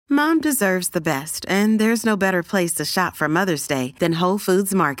Mom deserves the best, and there's no better place to shop for Mother's Day than Whole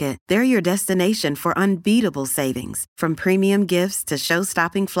Foods Market. They're your destination for unbeatable savings, from premium gifts to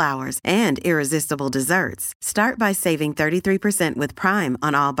show-stopping flowers and irresistible desserts. Start by saving 33% with Prime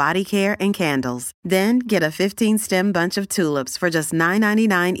on all body care and candles. Then get a 15-stem bunch of tulips for just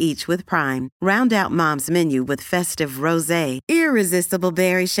 $9.99 each with Prime. Round out Mom's menu with festive rosé, irresistible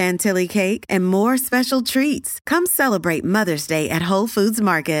berry chantilly cake, and more special treats. Come celebrate Mother's Day at Whole Foods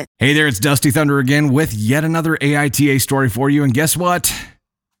Market. Hey there, it's Dusty Thunder again with yet another AITA story for you. And guess what?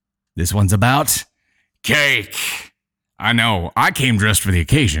 This one's about cake. I know, I came dressed for the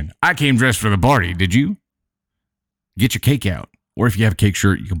occasion. I came dressed for the party. Did you? Get your cake out. Or if you have a cake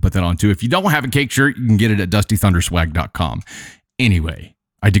shirt, you can put that on too. If you don't have a cake shirt, you can get it at dustythunderswag.com. Anyway,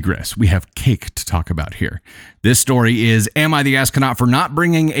 I digress. We have cake to talk about here. This story is, am I the astronaut for not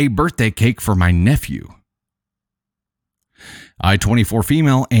bringing a birthday cake for my nephew? I, 24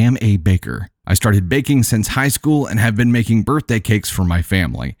 female, am a baker. I started baking since high school and have been making birthday cakes for my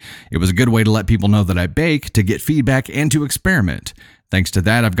family. It was a good way to let people know that I bake, to get feedback, and to experiment. Thanks to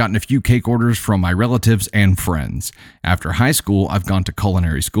that, I've gotten a few cake orders from my relatives and friends. After high school, I've gone to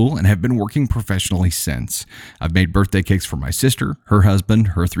culinary school and have been working professionally since. I've made birthday cakes for my sister, her husband,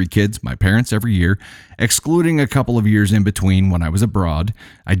 her 3 kids, my parents every year, excluding a couple of years in between when I was abroad.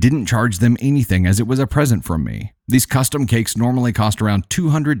 I didn't charge them anything as it was a present from me. These custom cakes normally cost around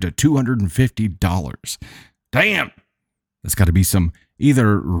 $200 to $250. Damn! That's got to be some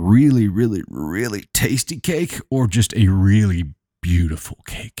either really, really, really tasty cake or just a really beautiful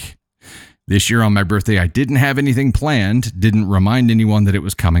cake. This year on my birthday, I didn't have anything planned, didn't remind anyone that it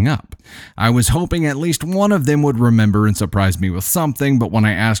was coming up. I was hoping at least one of them would remember and surprise me with something, but when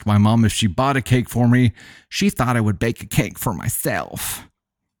I asked my mom if she bought a cake for me, she thought I would bake a cake for myself.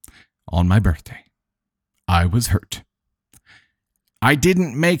 On my birthday, I was hurt. I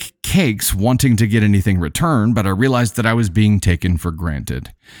didn't make cakes wanting to get anything returned, but I realized that I was being taken for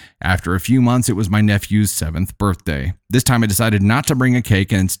granted. After a few months, it was my nephew's 7th birthday. This time I decided not to bring a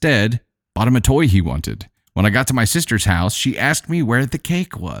cake and instead bought him a toy he wanted. When I got to my sister's house, she asked me where the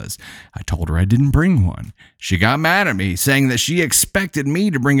cake was. I told her I didn't bring one. She got mad at me, saying that she expected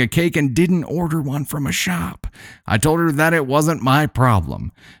me to bring a cake and didn't order one from a shop. I told her that it wasn't my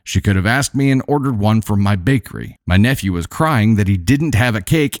problem. She could have asked me and ordered one from my bakery. My nephew was crying that he didn't have a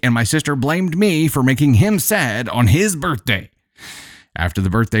cake, and my sister blamed me for making him sad on his birthday. After the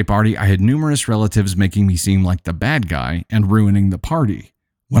birthday party, I had numerous relatives making me seem like the bad guy and ruining the party.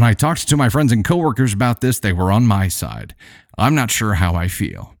 When I talked to my friends and coworkers about this, they were on my side. I'm not sure how I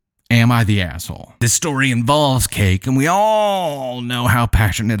feel. Am I the asshole? This story involves cake, and we all know how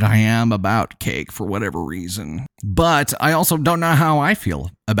passionate I am about cake for whatever reason. But I also don't know how I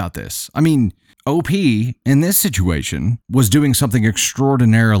feel about this. I mean, OP, in this situation, was doing something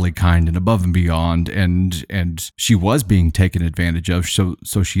extraordinarily kind and above and beyond, and she was being taken advantage of,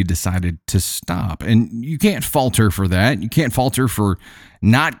 so she decided to stop. And you can't fault her for that. You can't fault her for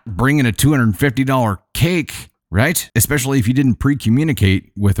not bringing a $250 cake, right? Especially if you didn't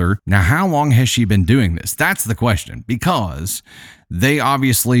pre-communicate with her. Now, how long has she been doing this? That's the question, because they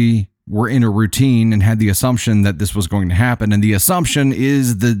obviously were in a routine and had the assumption that this was going to happen. And the assumption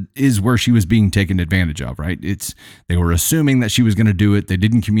is where she was being taken advantage of, right? They were assuming that she was going to do it. They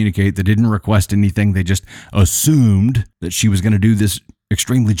didn't communicate. They didn't request anything. They just assumed that she was going to do this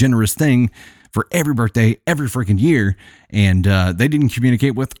extremely generous thing for every birthday, every freaking year. And they didn't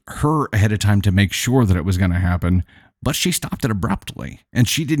communicate with her ahead of time to make sure that it was going to happen. But she stopped it abruptly. And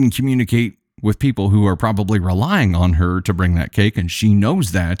she didn't communicate with people who are probably relying on her to bring that cake. And she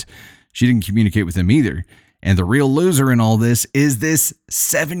knows that. She didn't communicate with them either. And the real loser in all this is this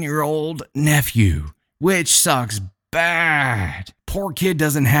 7-year-old nephew, which sucks bad. Poor kid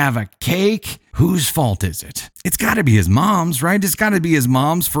doesn't have a cake. Whose fault is it? It's got to be his mom's, right? It's got to be his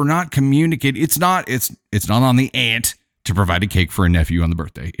mom's for not communicating. It's not on the aunt to provide a cake for a nephew on the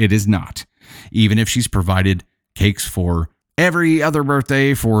birthday. It is not. Even if she's provided cakes for every other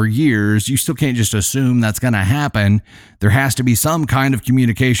birthday for years, you still can't just assume that's going to happen. There has to be some kind of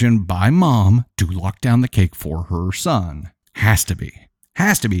communication by mom to lock down the cake for her son. Has to be.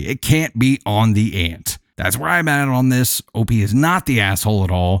 It can't be on the aunt. That's where I'm at on this. OP is not the asshole at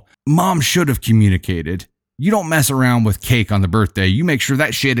all. Mom should have communicated. You don't mess around with cake on the birthday. You make sure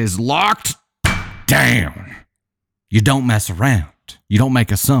that shit is locked down. You don't mess around. You don't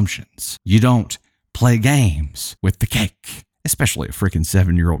make assumptions. You don't play games with the cake, especially a freaking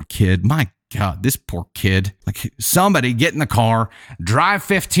 7-year-old kid. My God, this poor kid. Like, somebody get in the car, drive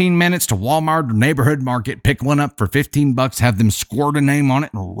 15 minutes to Walmart or neighborhood market, pick one up for $15, have them squirt a name on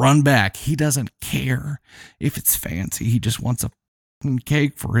it and run back. He doesn't care if it's fancy. He just wants a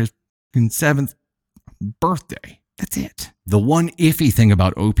cake for his 7th birthday. That's it. The one iffy thing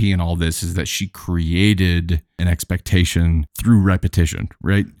about OP in all this is that she created an expectation through repetition,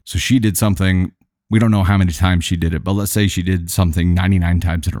 right? So she did something, we don't know how many times she did it, but let's say she did something 99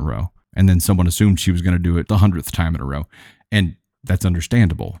 times in a row. And then someone assumed she was going to do it the 100th time in a row. And that's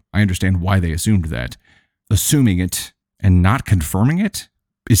understandable. I understand why they assumed that. Assuming it and not confirming it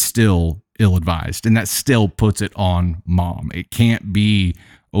is still ill-advised. And that still puts it on mom. It can't be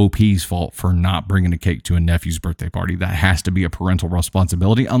OP's fault for not bringing a cake to a nephew's birthday party. That has to be a parental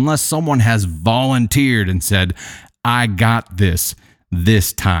responsibility unless someone has volunteered and said, I got this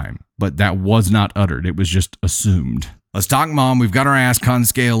time. But that was not uttered. It was just assumed. Let's talk mom. We've got our ASCON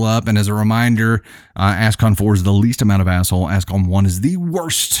scale up. And as a reminder, ASCON 4 is the least amount of asshole. ASCON 1 is the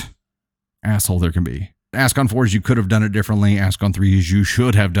worst asshole there can be. ASCON 4 is you could have done it differently. ASCON 3 is you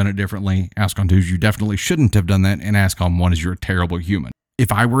should have done it differently. ASCON 2 is you definitely shouldn't have done that. And ASCON 1 is you're a terrible human.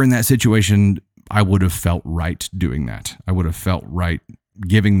 If I were in that situation, I would have felt right doing that. I would have felt right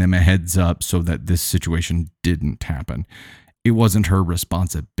giving them a heads up so that this situation didn't happen. It wasn't her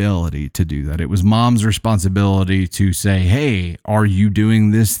responsibility to do that. It was mom's responsibility to say, hey, are you doing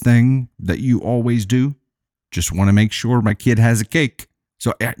this thing that you always do? Just want to make sure my kid has a cake.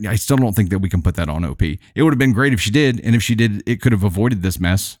 So I still don't think that we can put that on OP. It would have been great if she did. And if she did, it could have avoided this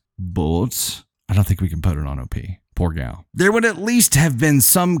mess. But I don't think we can put it on OP. Poor gal. There would at least have been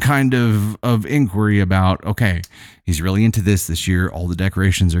some kind of inquiry about, okay, he's really into this year. All the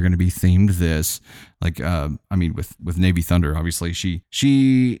decorations are going to be themed this. Like, with Navy Thunder, obviously,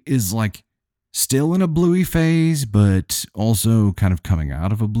 she is like still in a bluey phase, but also kind of coming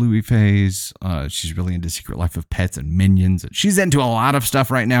out of a bluey phase. She's really into Secret Life of Pets and Minions. She's into a lot of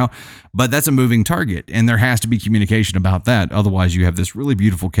stuff right now, but that's a moving target, and there has to be communication about that. Otherwise, you have this really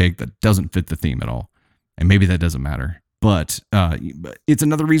beautiful cake that doesn't fit the theme at all. And maybe that doesn't matter, but it's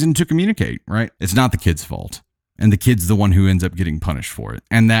another reason to communicate, right? It's not the kid's fault. And the kid's the one who ends up getting punished for it.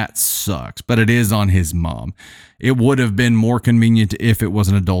 And that sucks, but it is on his mom. It would have been more convenient if it was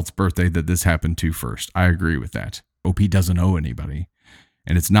an adult's birthday that this happened to first. I agree with that. OP doesn't owe anybody.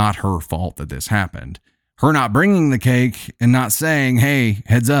 And it's not her fault that this happened. Her not bringing the cake and not saying, hey,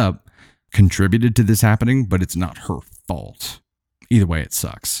 heads up, contributed to this happening, but it's not her fault. Either way, it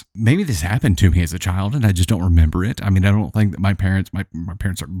sucks. Maybe this happened to me as a child and I just don't remember it. I mean, I don't think that my parents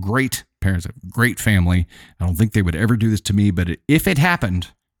are great parents, a great family. I don't think they would ever do this to me, but if it happened,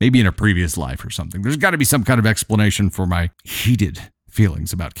 maybe in a previous life or something, there's got to be some kind of explanation for my heated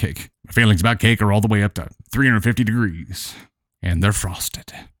feelings about cake. My feelings about cake are all the way up to 350 degrees and they're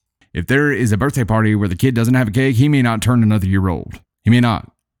frosted. If there is a birthday party where the kid doesn't have a cake, he may not turn another year old. He may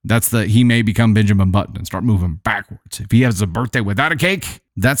not. He may become Benjamin Button and start moving backwards. If he has a birthday without a cake,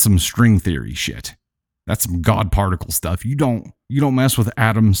 that's some string theory shit. That's some God particle stuff. You don't mess with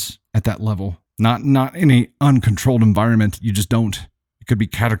atoms at that level. Not in an uncontrolled environment. You just don't. It could be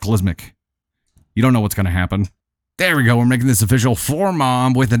cataclysmic. You don't know what's going to happen. There we go. We're making this official for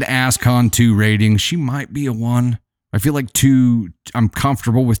mom with an ASCON 2 rating. She might be a 1. I feel like 2. I'm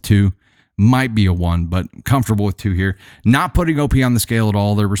comfortable with 2. Might be a 1, but comfortable with 2 here. Not putting OP on the scale at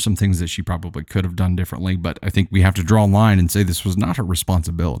all. There were some things that she probably could have done differently, but I think we have to draw a line and say this was not her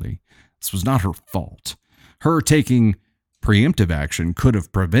responsibility. This was not her fault. Her taking preemptive action could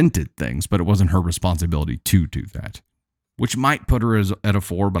have prevented things, but it wasn't her responsibility to do that, which might put her at a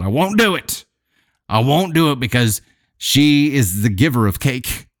 4, but I won't do it. I won't do it because she is the giver of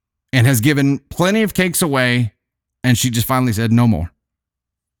cake and has given plenty of cakes away, and she just finally said no more.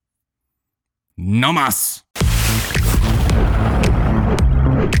 No mas.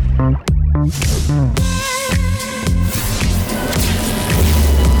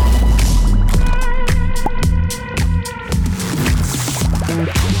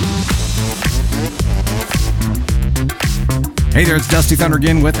 Hey there, it's Dusty Thunder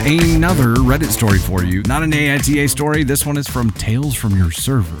again with another Reddit story for you. Not an AITA story. This one is from Tales from Your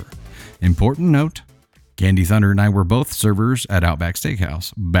Server. Important note, Candy Thunder and I were both servers at Outback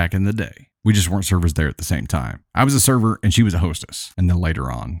Steakhouse back in the day. We just weren't servers there at the same time. I was a server and she was a hostess, and then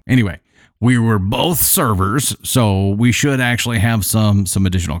later on. Anyway, we were both servers, so we should actually have some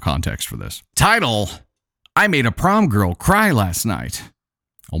additional context for this. Title, I made a prom girl cry last night.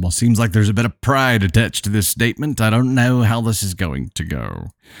 Almost seems like there's a bit of pride attached to this statement. I don't know how this is going to go.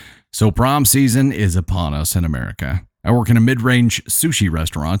 So prom season is upon us in America. I work in a mid-range sushi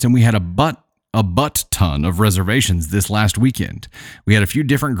restaurant, and we had a butt ton of reservations this last weekend. We had a few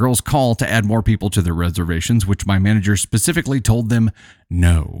different girls call to add more people to their reservations, which my manager specifically told them,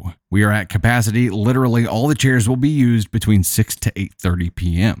 no. We are at capacity. Literally all the chairs will be used between 6 to 8:30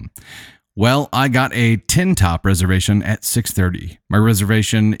 p.m. Well, I got a 10 top reservation at 6:30. My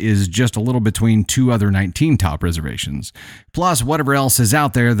reservation is just a little between two other 19 top reservations, plus whatever else is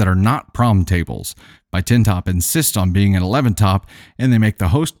out there that are not prom tables. My 10 top insists on being an 11 top, and they make the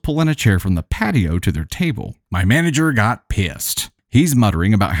host pull in a chair from the patio to their table. My manager got pissed. He's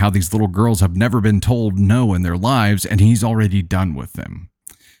muttering about how these little girls have never been told no in their lives, and he's already done with them.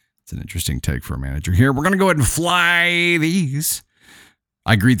 It's an interesting take for a manager here. We're going to go ahead and fly these.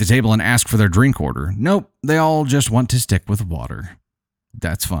 I greet the table and ask for their drink order. Nope, they all just want to stick with water.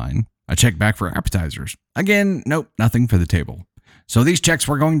 That's fine. I check back for appetizers. Again, nope, nothing for the table. So these checks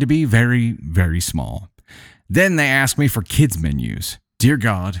were going to be very, very small. Then they ask me for kids' menus. Dear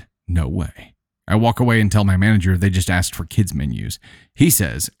God, no way. I walk away and tell my manager they just asked for kids' menus. He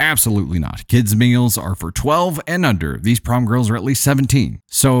says, absolutely not. Kids' meals are for 12 and under. These prom girls are at least 17.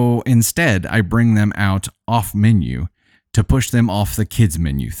 So instead, I bring them out off menu to push them off the kids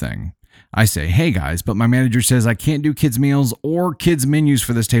menu thing. I say, hey guys, but my manager says I can't do kids meals or kids menus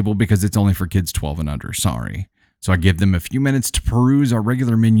for this table because it's only for kids 12 and under. Sorry. So I give them a few minutes to peruse our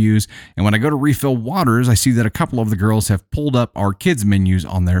regular menus, and when I go to refill waters, I see that a couple of the girls have pulled up our kids menus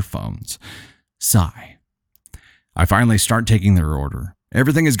on their phones. Sigh. I finally start taking their order.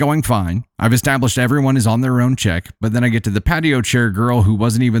 Everything is going fine. I've established everyone is on their own check, but then I get to the patio chair girl who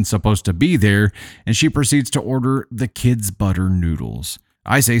wasn't even supposed to be there, and she proceeds to order the kids' butter noodles.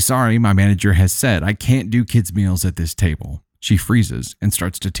 I say, sorry, my manager has said I can't do kids' meals at this table. She freezes and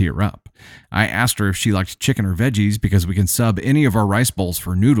starts to tear up. I asked her if she liked chicken or veggies because we can sub any of our rice bowls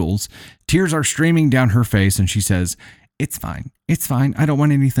for noodles. Tears are streaming down her face, and she says, it's fine. It's fine. I don't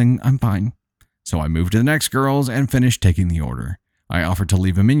want anything. I'm fine. So I move to the next girls and finish taking the order. I offered to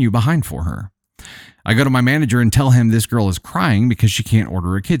leave a menu behind for her. I go to my manager and tell him this girl is crying because she can't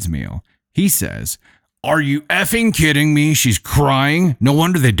order a kid's meal. He says, are you effing kidding me? She's crying? No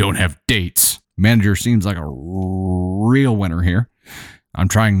wonder they don't have dates. Manager seems like a real winner here. I'm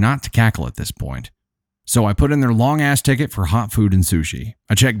trying not to cackle at this point. So I put in their long-ass ticket for hot food and sushi.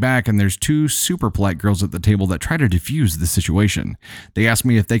 I check back and there's two super polite girls at the table that try to defuse the situation. They ask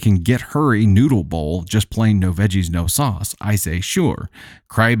me if they can get her a noodle bowl, just plain no veggies, no sauce. I say, sure.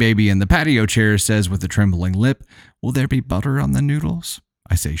 Crybaby in the patio chair says with a trembling lip, will there be butter on the noodles?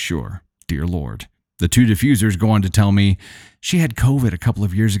 I say, sure. Dear Lord. The two diffusers go on to tell me she had COVID a couple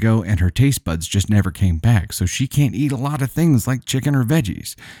of years ago and her taste buds just never came back, so she can't eat a lot of things like chicken or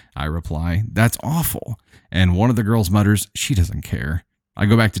veggies. I reply, that's awful. And one of the girls mutters, she doesn't care. I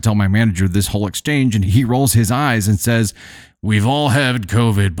go back to tell my manager this whole exchange, and he rolls his eyes and says, we've all had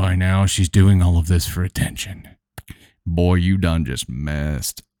COVID by now. She's doing all of this for attention. Boy, you done just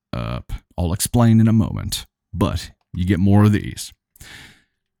messed up. I'll explain in a moment, but you get more of these.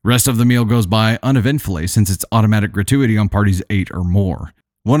 Rest of the meal goes by uneventfully since it's automatic gratuity on parties 8 or more.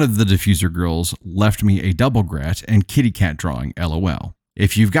 One of the diffuser girls left me a double grat and kitty cat drawing, LOL.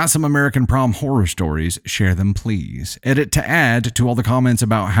 If you've got some American prom horror stories, share them please. Edit to add to all the comments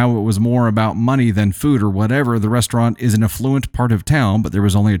about how it was more about money than food or whatever. The restaurant is an affluent part of town, but there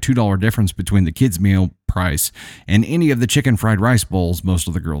was only a $2 difference between the kids' meal price and any of the chicken fried rice bowls most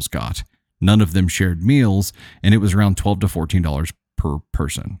of the girls got. None of them shared meals, and it was around $12 to $14 per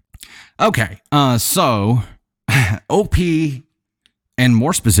person. Okay, so OP and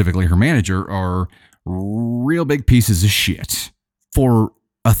more specifically her manager are real big pieces of shit for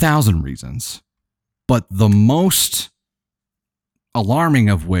 1,000 reasons. But the most alarming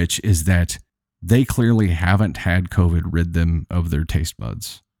of which is that they clearly haven't had COVID rid them of their taste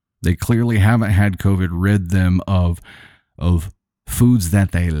buds. They clearly haven't had COVID rid them of foods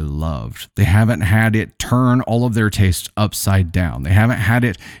that they loved. They haven't had it turn all of their tastes upside down. They haven't had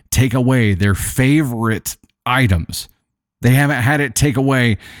it take away their favorite items. They haven't had it take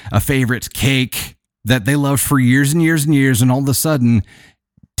away a favorite cake that they loved for years and years and years, and all of a sudden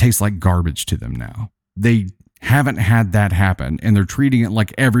tastes like garbage to them now. They haven't had that happen, and they're treating it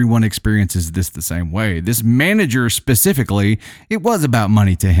like everyone experiences this the same way. This manager specifically, it was about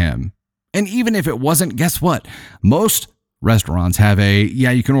money to him. And even if it wasn't, guess what? Most restaurants have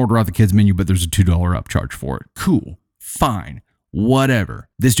you can order out the kids menu, but there's a $2 upcharge for it. Cool. Fine. Whatever.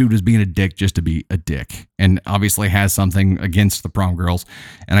 This dude was being a dick just to be a dick, and obviously has something against the prom girls.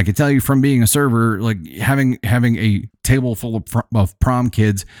 And I can tell you from being a server, like having a table full of prom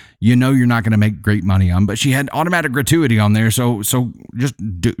kids, you know you're not going to make great money on. But she had automatic gratuity on there, so just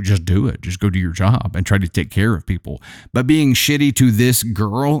do it. Just go do your job and try to take care of people. But being shitty to this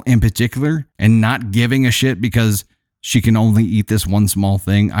girl in particular and not giving a shit because she can only eat this one small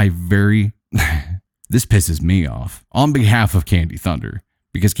thing, this pisses me off on behalf of Candy Thunder,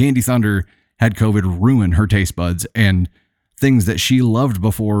 because Candy Thunder had COVID ruin her taste buds, and things that she loved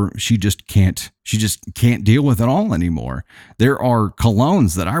before, she just can't deal with it all anymore. There are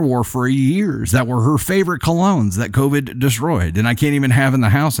colognes that I wore for years that were her favorite colognes that COVID destroyed, and I can't even have in the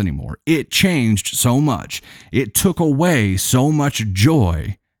house anymore. It changed so much. It took away so much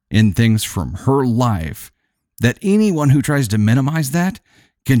joy in things from her life that anyone who tries to minimize that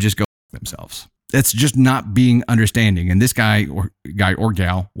can just go themselves. That's just not being understanding. And this guy or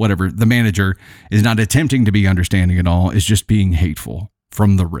gal, whatever, the manager is not attempting to be understanding at all. It's just being hateful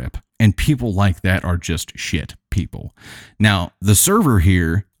from the rip. And people like that are just shit people. Now, the server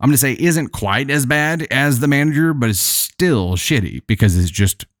here, I'm going to say isn't quite as bad as the manager, but it's still shitty because it's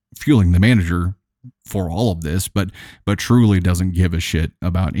just fueling the manager for all of this, but truly doesn't give a shit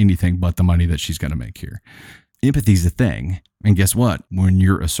about anything but the money that she's going to make here. Empathy's a thing. And guess what? When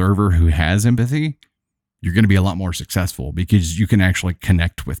you're a server who has empathy, you're going to be a lot more successful because you can actually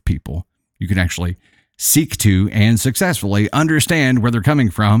connect with people. You can actually seek to and successfully understand where they're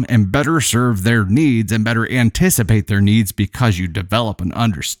coming from and better serve their needs and better anticipate their needs because you develop an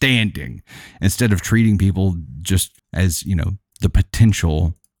understanding instead of treating people just as, the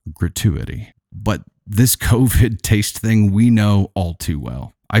potential gratuity. But this COVID taste thing, we know all too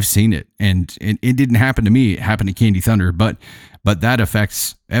well. I've seen it, and it didn't happen to me. It happened to Candy Thunder, but that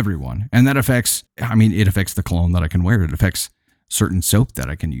affects everyone. And that affects, it affects the cologne that I can wear. It affects certain soap that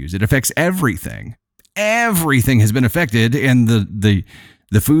I can use. It affects everything. Everything has been affected, and the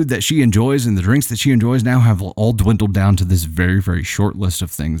food that she enjoys and the drinks that she enjoys now have all dwindled down to this very, very short list of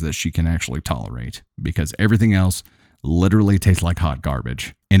things that she can actually tolerate because everything else literally tastes like hot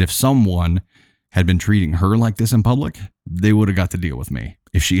garbage. And if someone had been treating her like this in public, they would have got to deal with me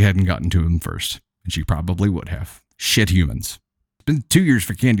if she hadn't gotten to him first. And she probably would have. Shit humans. It's been 2 years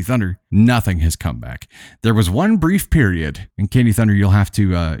for Candy Thunder. Nothing has come back. There was one brief period, and Candy Thunder, you'll have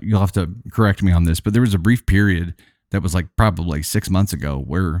to correct me on this, but there was a brief period that was like probably 6 months ago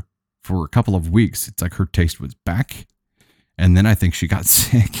where for a couple of weeks, it's like her taste was back. And then I think she got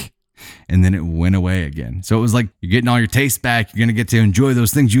sick. And then it went away again. So it was like, you're getting all your taste back. You're going to get to enjoy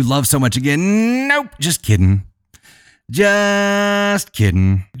those things you love so much again. Nope. Just kidding. Just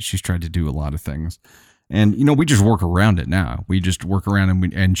kidding. She's tried to do a lot of things. And, we just work around it now. We just work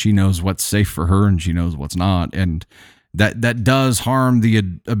around and she knows what's safe for her and she knows what's not. And that does harm the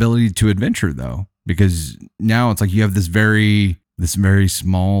ability to adventure, though, because now it's like you have this very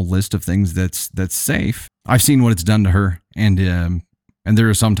small list of things that's safe. I've seen what it's done to her. And there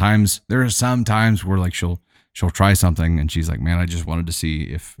are some times where like she'll try something and she's like, man, I just wanted to see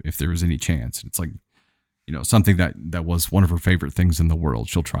if there was any chance. It's like, something that was one of her favorite things in the world.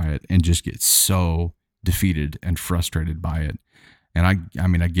 She'll try it and just get so defeated and frustrated by it. And I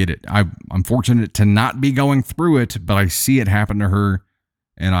get it. I'm fortunate to not be going through it, but I see it happen to her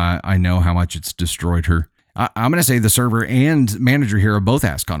and I know how much it's destroyed her. I'm going to say the server and manager here are both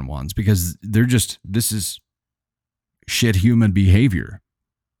ASCON ones because this is shit human behavior.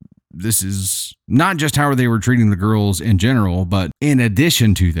 This is not just how they were treating the girls in general, but in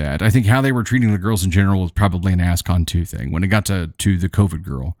addition to that, I think how they were treating the girls in general was probably an ASCON 2 thing when it got to the COVID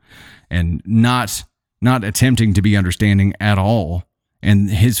girl and not attempting to be understanding at all. And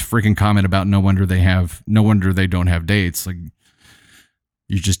his freaking comment about no wonder they don't have dates. Like,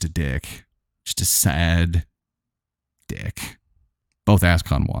 you're just a dick. Just a sad dick. Both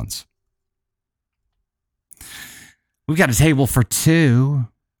ASCON ones. We've got a table for 2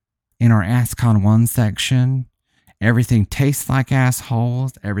 in our ASCON 1 section. Everything tastes like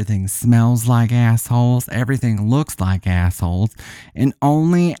assholes. Everything smells like assholes. Everything looks like assholes. And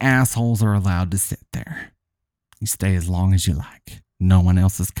only assholes are allowed to sit there. You stay as long as you like. No one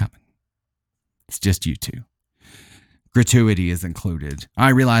else is coming. It's just you two. Gratuity is included. I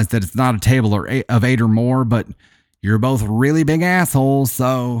realize that it's not a table of 8 or more, but you're both really big assholes,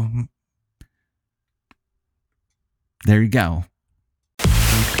 so there you go.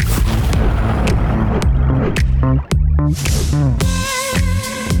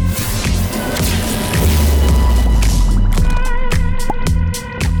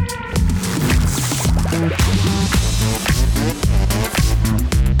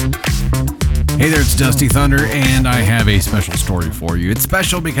 Hey there, it's Dusty Thunder, and I have a special story for you. It's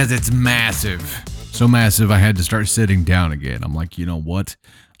special because it's massive. So massive, I had to start sitting down again. I'm like, you know what?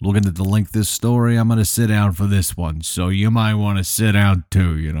 Looking at the length of this story, I'm going to sit down for this one. So you might want to sit down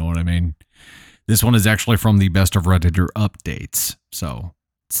too, you know what I mean? This one is actually from the Best of Redditor updates. So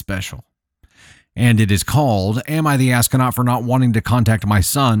it's special. And it is called, Am I the Astronaut for Not Wanting to Contact My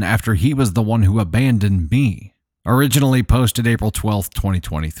Son After He Was the One Who Abandoned Me? Originally posted April 12th,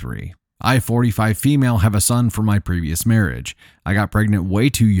 2023. I, 45 female, have a son from my previous marriage. I got pregnant way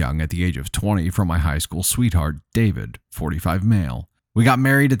too young at the age of 20 from my high school sweetheart, David, 45 male. We got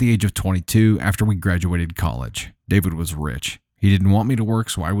married at the age of 22 after we graduated college. David was rich. He didn't want me to work,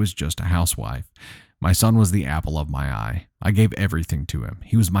 so I was just a housewife. My son was the apple of my eye. I gave everything to him.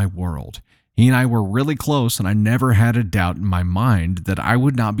 He was my world. He and I were really close, and I never had a doubt in my mind that I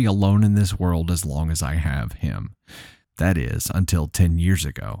would not be alone in this world as long as I have him. That is, until 10 years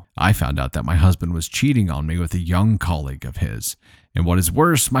ago. I found out that my husband was cheating on me with a young colleague of his. And what is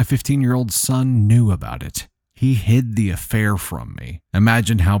worse, my 15-year-old son knew about it. He hid the affair from me.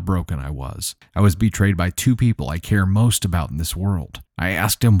 Imagine how broken I was. I was betrayed by two people I care most about in this world. I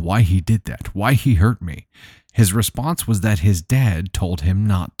asked him why he did that, why he hurt me. His response was that his dad told him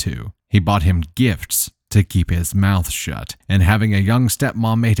not to. He bought him gifts to keep his mouth shut, and having a young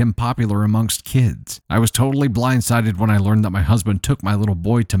stepmom made him popular amongst kids. I was totally blindsided when I learned that my husband took my little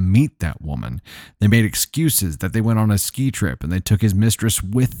boy to meet that woman. They made excuses that they went on a ski trip and they took his mistress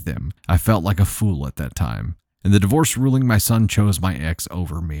with them. I felt like a fool at that time. In the divorce ruling, my son chose my ex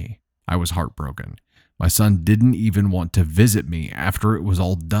over me. I was heartbroken. My son didn't even want to visit me after it was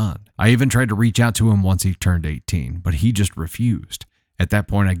all done. I even tried to reach out to him once he turned 18, but he just refused. At that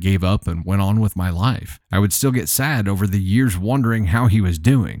point, I gave up and went on with my life. I would still get sad over the years wondering how he was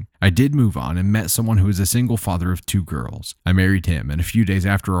doing. I did move on and met someone who is a single father of 2 girls. I married him, and a few days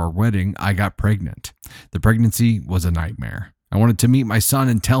after our wedding, I got pregnant. The pregnancy was a nightmare. I wanted to meet my son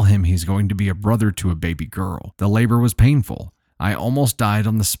and tell him he's going to be a brother to a baby girl. The labor was painful. I almost died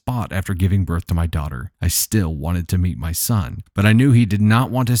on the spot after giving birth to my daughter. I still wanted to meet my son, but I knew he did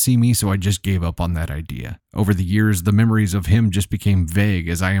not want to see me, so I just gave up on that idea. Over the years, the memories of him just became vague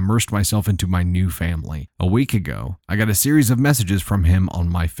as I immersed myself into my new family. A week ago, I got a series of messages from him on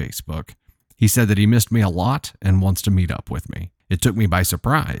my Facebook. He said that he missed me a lot and wants to meet up with me. It took me by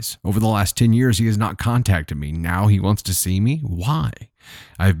surprise. Over the last 10 years, he has not contacted me. Now he wants to see me? Why?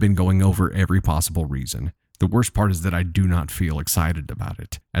 I've been going over every possible reason. The worst part is that I do not feel excited about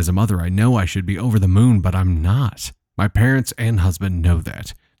it. As a mother, I know I should be over the moon, but I'm not. My parents and husband know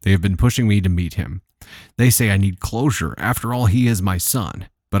that. They have been pushing me to meet him. They say I need closure. After all, he is my son.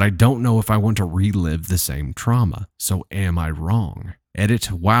 But I don't know if I want to relive the same trauma. So am I wrong?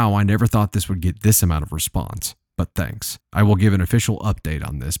 Edit, wow, I never thought this would get this amount of response. But thanks. I will give an official update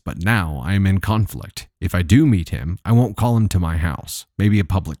on this, but now I am in conflict. If I do meet him, I won't call him to my house, maybe a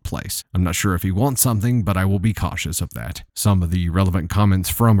public place. I'm not sure if he wants something, but I will be cautious of that. Some of the relevant comments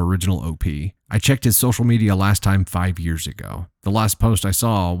from Original OP. I checked his social media last time 5 years ago. The last post I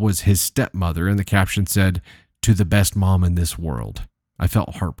saw was his stepmother, and the caption said, "To the best mom in this world." I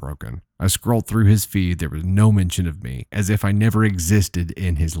felt heartbroken. I scrolled through his feed. There was no mention of me, as if I never existed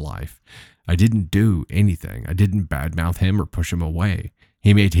in his life. I didn't do anything. I didn't badmouth him or push him away.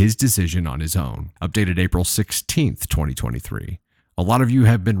 He made his decision on his own. Updated April 16th, 2023. A lot of you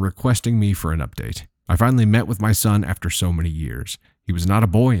have been requesting me for an update. I finally met with my son after so many years. He was not a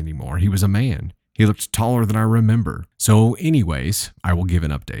boy anymore. He was a man. He looked taller than I remember. So anyways, I will give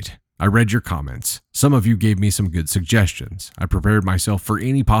an update. I read your comments. Some of you gave me some good suggestions. I prepared myself for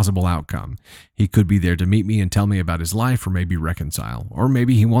any possible outcome. He could be there to meet me and tell me about his life, or maybe reconcile, or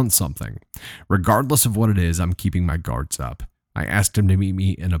maybe he wants something. Regardless of what it is, I'm keeping my guards up. I asked him to meet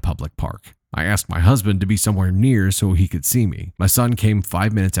me in a public park. I asked my husband to be somewhere near so he could see me. My son came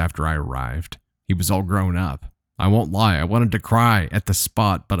 5 minutes after I arrived. He was all grown up. I won't lie, I wanted to cry at the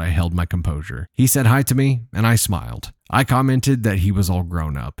spot, but I held my composure. He said hi to me, and I smiled. I commented that he was all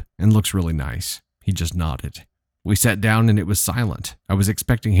grown up and looks really nice. He just nodded. We sat down and it was silent. I was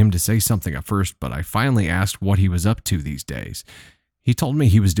expecting him to say something at first, but I finally asked what he was up to these days. He told me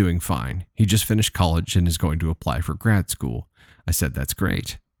he was doing fine. He just finished college and is going to apply for grad school. I said, "That's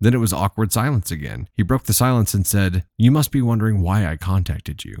great." Then it was awkward silence again. He broke the silence and said, "You must be wondering why I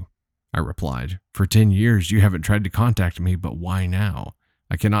contacted you." I replied, "For 10 years you haven't tried to contact me, but why now?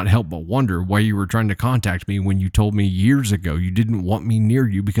 I cannot help but wonder why you were trying to contact me when you told me years ago you didn't want me near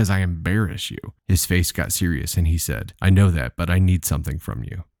you because I embarrass you." His face got serious and he said, "I know that, but I need something from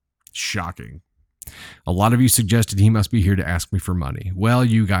you." Shocking. A lot of you suggested he must be here to ask me for money. Well,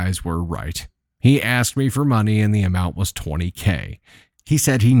 you guys were right. He asked me for money and the amount was $20K. He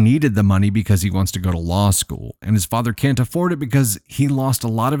said he needed the money because he wants to go to law school, and his father can't afford it because he lost a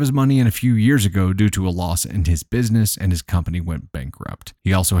lot of his money in a few years ago due to a loss in his business and his company went bankrupt.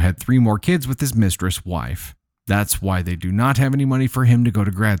 He also had 3 more kids with his mistress wife. That's why they do not have any money for him to go to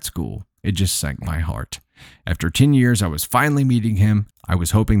grad school. It just sank my heart. After 10 years, I was finally meeting him. I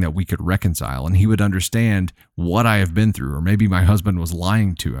was hoping that we could reconcile and he would understand what I have been through, or maybe my husband was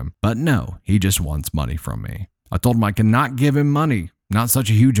lying to him. But no, he just wants money from me. I told him I cannot give him money. Not such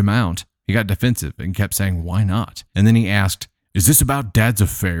a huge amount. He got defensive and kept saying, why not? And then he asked, is this about Dad's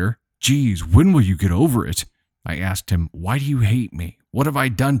affair? Geez, when will you get over it? I asked him, why do you hate me? What have I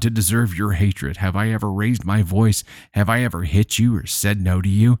done to deserve your hatred? Have I ever raised my voice? Have I ever hit you or said no to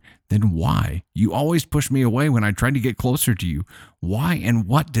you? Then why? You always push me away when I tried to get closer to you. Why and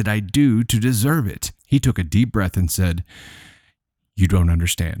what did I do to deserve it? He took a deep breath and said, you don't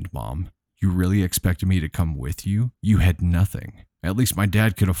understand, Mom. You really expected me to come with you? You had nothing. At least my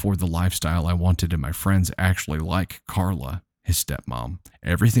dad could afford the lifestyle I wanted, and my friends actually like Carla, his stepmom.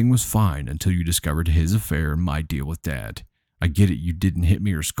 Everything was fine until you discovered his affair and my deal with Dad. I get it, you didn't hit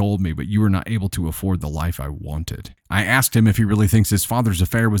me or scold me, but you were not able to afford the life I wanted. I asked him if he really thinks his father's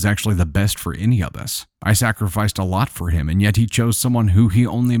affair was actually the best for any of us. I sacrificed a lot for him, and yet he chose someone who he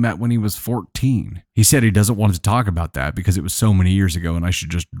only met when he was 14. He said he doesn't want to talk about that because it was so many years ago and I should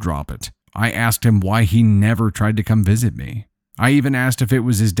just drop it. I asked him why he never tried to come visit me. I even asked if it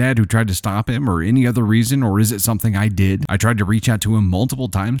was his dad who tried to stop him or any other reason, or is it something I did? I tried to reach out to him multiple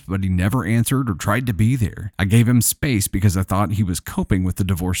times, but he never answered or tried to be there. I gave him space because I thought he was coping with the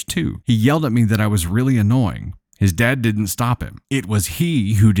divorce too. He yelled at me that I was really annoying. His dad didn't stop him. It was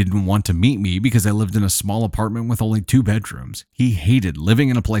he who didn't want to meet me because I lived in a small apartment with only 2 bedrooms. He hated living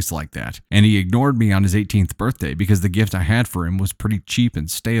in a place like that, and he ignored me on his 18th birthday because the gift I had for him was pretty cheap and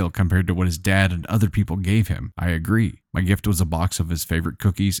stale compared to what his dad and other people gave him. I agree. My gift was a box of his favorite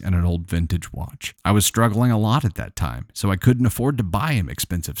cookies and an old vintage watch. I was struggling a lot at that time, so I couldn't afford to buy him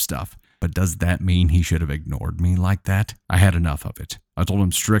expensive stuff. But does that mean he should have ignored me like that? I had enough of it. I told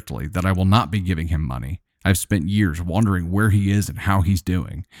him strictly that I will not be giving him money. I've spent years wondering where he is and how he's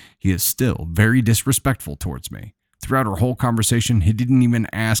doing. He is still very disrespectful towards me. Throughout our whole conversation, he didn't even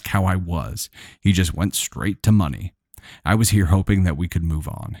ask how I was. He just went straight to money. I was here hoping that we could move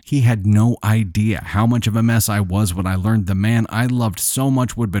on. He had no idea how much of a mess I was when I learned the man I loved so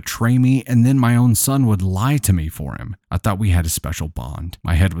much would betray me, and then my own son would lie to me for him. I thought we had a special bond.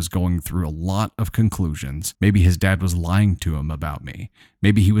 My head was going through a lot of conclusions. Maybe his dad was lying to him about me.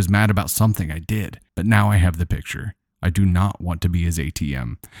 Maybe he was mad about something I did. But now I have the picture. I do not want to be his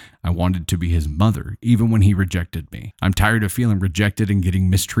ATM. I wanted to be his mother, even when he rejected me. I'm tired of feeling rejected and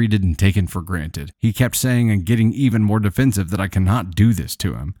getting mistreated and taken for granted. He kept saying and getting even more defensive that I cannot do this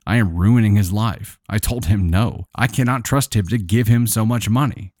to him. I am ruining his life. I told him no. I cannot trust him to give him so much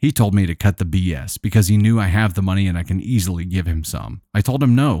money. He told me to cut the BS because he knew I have the money and I can easily give him some. I told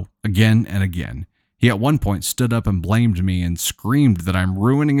him no, again and again. He at one point stood up and blamed me and screamed that I'm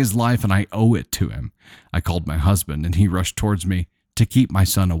ruining his life and I owe it to him. I called my husband and he rushed towards me to keep my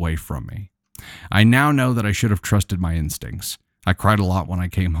son away from me. I now know that I should have trusted my instincts. I cried a lot when I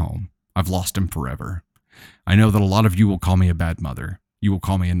came home. I've lost him forever. I know that a lot of you will call me a bad mother. You will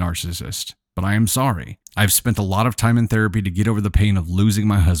call me a narcissist, but I am sorry. I've spent a lot of time in therapy to get over the pain of losing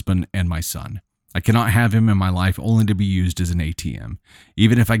my husband and my son. I cannot have him in my life only to be used as an ATM.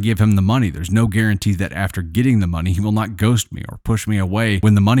 Even if I give him the money, there's no guarantee that after getting the money, he will not ghost me or push me away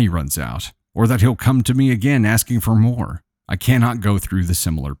when the money runs out, or that he'll come to me again asking for more. I cannot go through the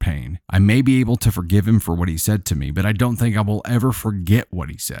similar pain. I may be able to forgive him for what he said to me, but I don't think I will ever forget what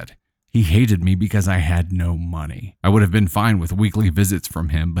he said. He hated me because I had no money. I would have been fine with weekly visits from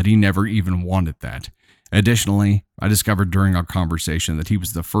him, but he never even wanted that. Additionally, I discovered during our conversation that he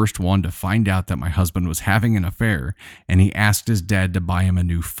was the first one to find out that my husband was having an affair, and he asked his dad to buy him a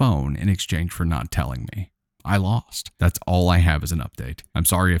new phone in exchange for not telling me. I lost. That's all I have as an update. I'm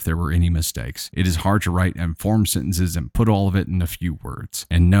sorry if there were any mistakes. It is hard to write and form sentences and put all of it in a few words.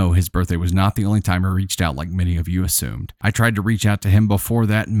 And no, his birthday was not the only time I reached out like many of you assumed. I tried to reach out to him before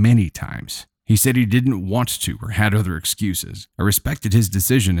that many times. He said he didn't want to or had other excuses. I respected his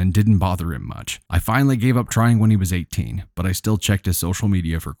decision and didn't bother him much. I finally gave up trying when he was 18, but I still checked his social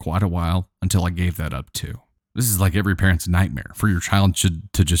media for quite a while until I gave that up too. This is like every parent's nightmare for your child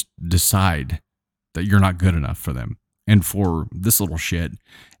to just decide that you're not good enough for them. And for this little shit,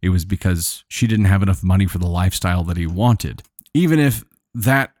 it was because she didn't have enough money for the lifestyle that he wanted. Even if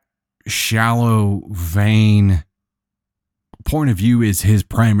that shallow, vain point of view is his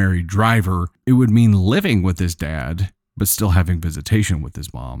primary driver, it would mean living with his dad, but still having visitation with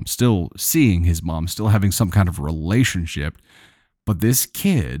his mom, still seeing his mom, still having some kind of relationship. But this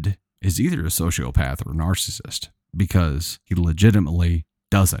kid is either a sociopath or a narcissist because he legitimately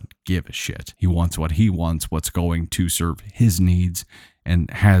doesn't give a shit. He wants what he wants, what's going to serve his needs, and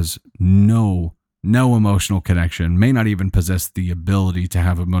has no emotional connection, may not even possess the ability to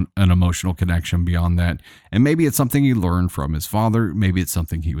have an emotional connection beyond that. And maybe it's something he learned from his father. Maybe it's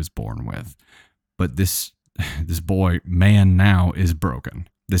something he was born with. But this man now is broken.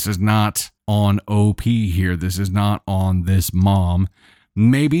 This is not on OP here. This is not on this mom.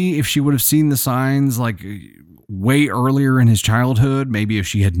 Maybe if she would have seen the signs like way earlier in his childhood, maybe if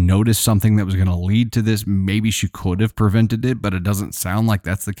she had noticed something that was going to lead to this, maybe she could have prevented it, but it doesn't sound like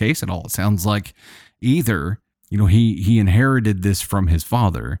that's the case at all. It sounds like either, he inherited this from his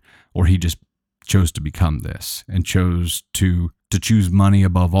father, or he just chose to become this and chose to choose money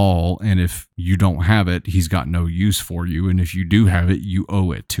above all. And if you don't have it, he's got no use for you. And if you do have it, you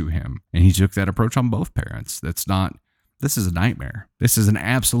owe it to him. And he took that approach on both parents. This is a nightmare. This is an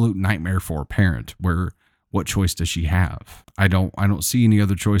absolute nightmare for a parent, where what choice does she have? I don't see any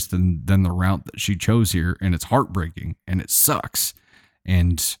other choice than the route that she chose here. And it's heartbreaking and it sucks.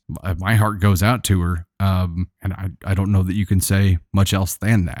 And my heart goes out to her. And I don't know that you can say much else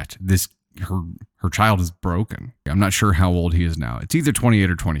than that. Her child is broken. I'm not sure how old he is now. It's either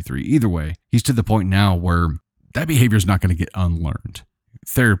 28 or 23. Either way, he's to the point now where that behavior is not going to get unlearned.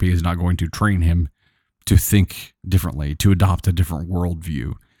 Therapy is not going to train him to think differently, to adopt a different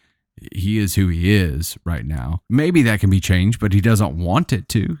worldview. He is who he is right now. Maybe that can be changed, but he doesn't want it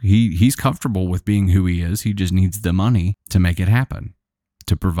to. He's comfortable with being who he is. He just needs the money to make it happen,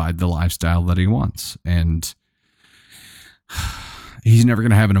 to provide the lifestyle that he wants. And he's never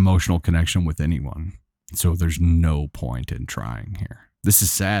going to have an emotional connection with anyone. So there's no point in trying here. This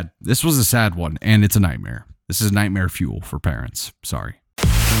is sad. This was a sad one, and it's a nightmare. This is nightmare fuel for parents. Sorry.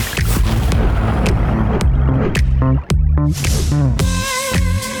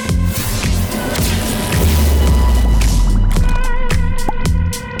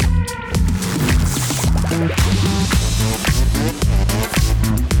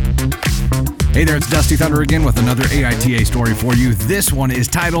 Hey there, it's Dusty Thunder again with another AITA story for you. This one is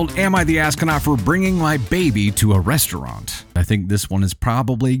titled, Am I the Astronaut for Bringing My Baby to a Restaurant? I think this one is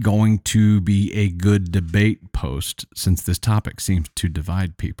probably going to be a good debate post, since this topic seems to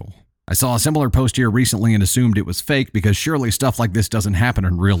divide people. I saw a similar post here recently and assumed it was fake because surely stuff like this doesn't happen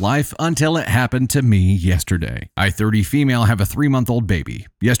in real life until it happened to me yesterday. I, 30 female, have a 3-month-old baby.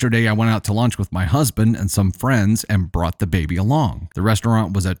 Yesterday, I went out to lunch with my husband and some friends and brought the baby along. The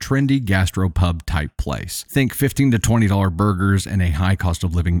restaurant was a trendy gastropub type place. Think $15 to $20 burgers in a high cost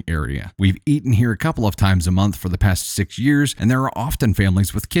of living area. We've eaten here a couple of times a month for the past 6 years, and there are often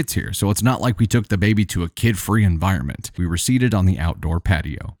families with kids here, so it's not like we took the baby to a kid-free environment. We were seated on the outdoor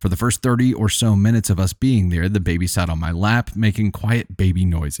patio. For the first 30 or so minutes of us being there, the baby sat on my lap, making quiet baby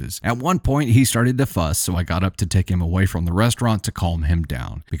noises. At one point, he started to fuss, so I got up to take him away from the restaurant to calm him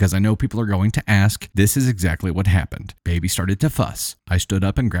down. Because I know people are going to ask, this is exactly what happened. Baby started to fuss. I stood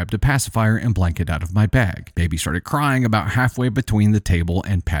up and grabbed a pacifier and blanket out of my bag. Baby started crying about halfway between the table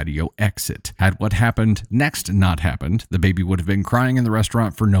and patio exit. Had what happened next not happened, the baby would have been crying in the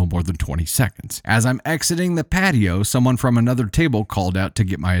restaurant for no more than 20 seconds. As I'm exiting the patio, someone from another table called out to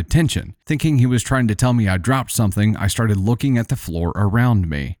get my attention. Thinking he was trying to tell me I dropped something, I started looking at the floor around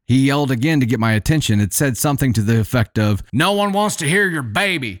me. He yelled again to get my attention. It said something to the effect of, "No one wants to hear your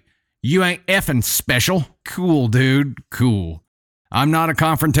baby. You ain't effing special." Cool, dude. Cool. I'm not a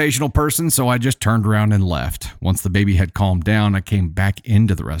confrontational person, so I just turned around and left. Once the baby had calmed down, I came back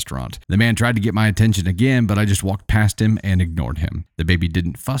into the restaurant. The man tried to get my attention again, but I just walked past him and ignored him. The baby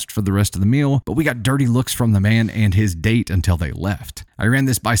didn't fuss for the rest of the meal, but we got dirty looks from the man and his date until they left. I ran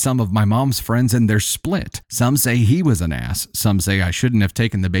this by some of my mom's friends and they're split. Some say he was an ass. Some say I shouldn't have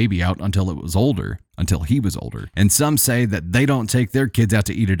taken the baby out until he was older. And some say that they don't take their kids out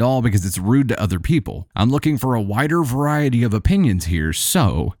to eat at all because it's rude to other people. I'm looking for a wider variety of opinions here,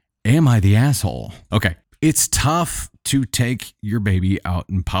 so am I the asshole? Okay, it's tough to take your baby out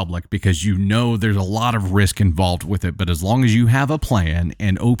in public because you know there's a lot of risk involved with it, but as long as you have a plan,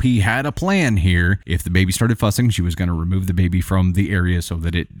 and OP had a plan here, if the baby started fussing, she was going to remove the baby from the area so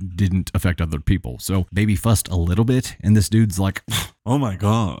that it didn't affect other people. So baby fussed a little bit, and this dude's like, "Oh my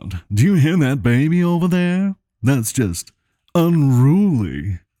God, do you hear that baby over there? That's just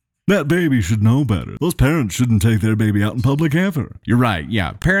unruly. That baby should know better. Those parents shouldn't take their baby out in public ever." You're right,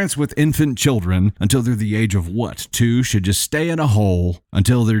 yeah. Parents with infant children, until they're the age of what, 2, should just stay in a hole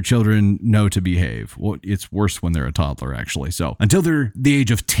until their children know to behave. Well, it's worse when they're a toddler, actually. So until they're the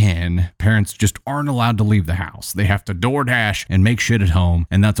age of 10, parents just aren't allowed to leave the house. They have to DoorDash and make shit at home,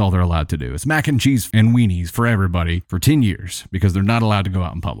 and that's all they're allowed to do. It's mac and cheese and weenies for everybody for 10 years because they're not allowed to go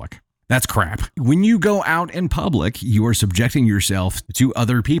out in public. That's crap. When you go out in public, you are subjecting yourself to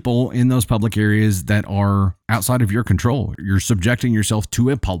other people in those public areas that are outside of your control. You're subjecting yourself to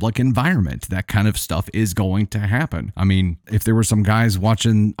a public environment. That kind of stuff is going to happen. I mean, if there were some guys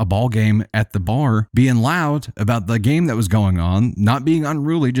watching a ball game at the bar being loud about the game that was going on, not being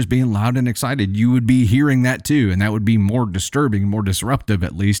unruly, just being loud and excited, you would be hearing that too. And that would be more disturbing, more disruptive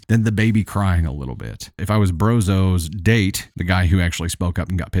at least, than the baby crying a little bit. If I was Brozo's date, the guy who actually spoke up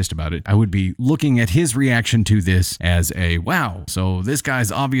and got pissed about it, I would be looking at his reaction to this as a, wow, so this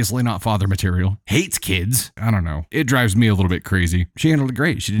guy's obviously not father material, hates kids. I don't know. It drives me a little bit crazy. She handled it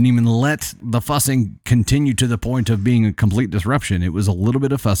great. She didn't even let the fussing continue to the point of being a complete disruption. It was a little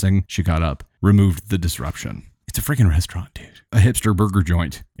bit of fussing. She got up, removed the disruption. It's a freaking restaurant, dude. A hipster burger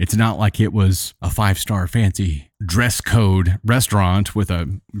joint. It's not like it was a 5-star fancy dress code restaurant with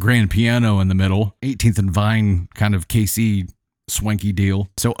a grand piano in the middle, 18th and Vine kind of KC swanky deal.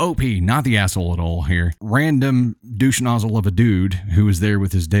 So OP, not the asshole at all here. Random douche nozzle of a dude who was there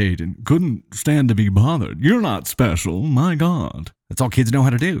with his date and couldn't stand to be bothered. You're not special, my God. That's all kids know how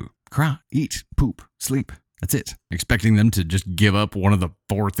to do. Cry, eat, poop, sleep. That's it. Expecting them to just give up one of the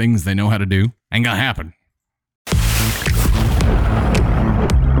 4 things they know how to do ain't gonna happen.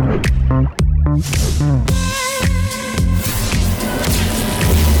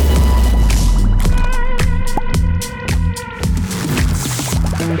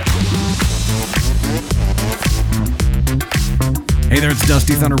 Hey there, it's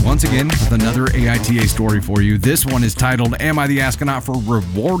Dusty Thunder once again with another AITA story for you. This one is titled, Am I the Astronaut for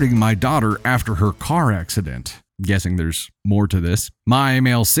Rewarding My Daughter After Her Car Accident? I'm guessing there's more to this. My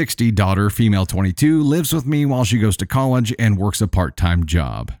male 60 daughter, female 22, lives with me while she goes to college and works a part-time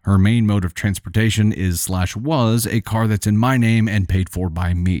job. Her main mode of transportation is/was a car that's in my name and paid for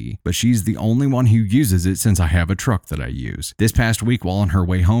by me, but she's the only one who uses it since I have a truck that I use. This past week, while on her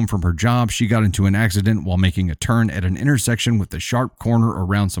way home from her job, she got into an accident while making a turn at an intersection with a sharp corner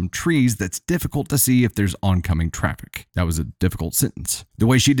around some trees that's difficult to see if there's oncoming traffic. That was a difficult sentence. The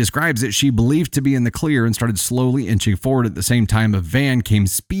way she describes it, she believed to be in the clear and started slowly inching forward at the same time a van came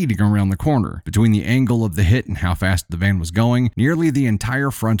speeding around the corner. Between the angle of the hit and how fast the van was going, nearly the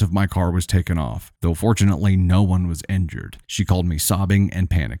entire front of my car was taken off, though fortunately no one was injured. She called me sobbing and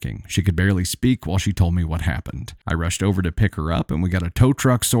panicking. She could barely speak while she told me what happened. I rushed over to pick her up and we got a tow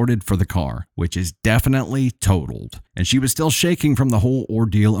truck sorted for the car, which is definitely totaled. And she was still shaking from the whole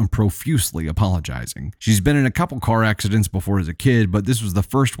ordeal and profusely apologizing. She's been in a couple car accidents before as a kid, but this was the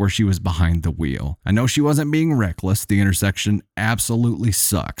first where she was behind the wheel. I know she wasn't being reckless. The intersection absolutely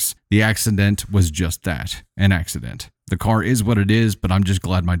sucks. The accident was just that, an accident. The car is what it is, but I'm just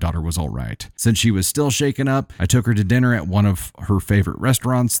glad my daughter was all right. Since she was still shaken up, I took her to dinner at one of her favorite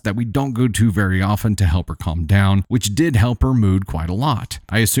restaurants that we don't go to very often to help her calm down, which did help her mood quite a lot.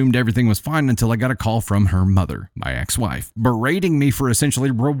 I assumed everything was fine until I got a call from her mother, my ex-wife, berating me for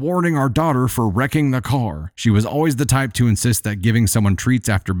essentially rewarding our daughter for wrecking the car. She was always the type to insist that giving someone treats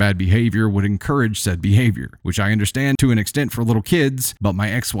after bad behavior would encourage said behavior, which I understand to an extent for little kids, but my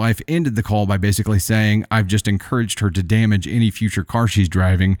ex-wife ended the call by basically saying I've just encouraged her to damage any future car she's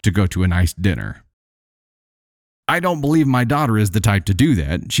driving to go to a nice dinner. I don't believe my daughter is the type to do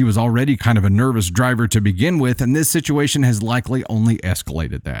that. She was already kind of a nervous driver to begin with, and this situation has likely only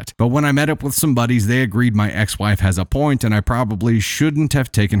escalated that. But when I met up with some buddies, they agreed my ex-wife has a point, and I probably shouldn't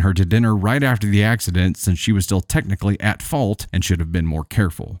have taken her to dinner right after the accident since she was still technically at fault and should have been more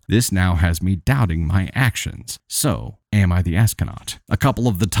careful. This now has me doubting my actions. So, am I the astronaut? A couple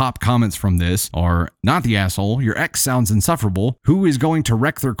of the top comments from this are, not the asshole, your ex sounds insufferable. Who is going to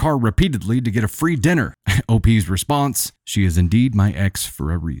wreck their car repeatedly to get a free dinner? OP's response, she is indeed my ex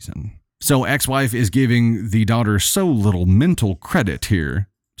for a reason. So ex-wife is giving the daughter so little mental credit here,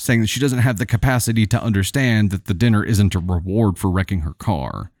 saying that she doesn't have the capacity to understand that the dinner isn't a reward for wrecking her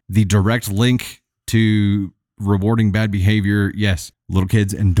car. The direct link to rewarding bad behavior, yes, little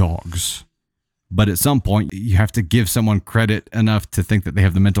kids and dogs. But at some point, you have to give someone credit enough to think that they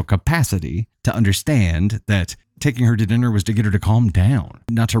have the mental capacity to understand that taking her to dinner was to get her to calm down,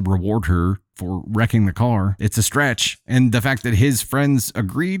 not to reward her for wrecking the car. It's a stretch. And the fact that his friends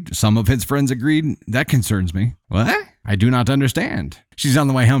agreed, some of his friends agreed, that concerns me. What? I do not understand. She's on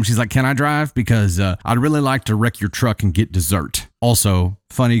the way home. She's like, can I drive? Because I'd really like to wreck your truck and get dessert. Also,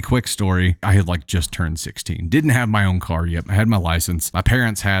 funny quick story. I had just turned 16. Didn't have my own car yet. I had my license. My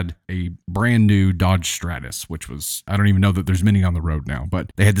parents had a brand new Dodge Stratus, which was, I don't even know that there's many on the road now,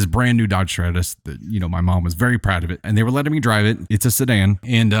 but they had this brand new Dodge Stratus that, my mom was very proud of it and they were letting me drive it. It's a sedan.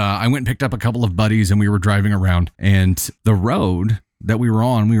 And I went and picked up a couple of buddies and we were driving around, and the road that we were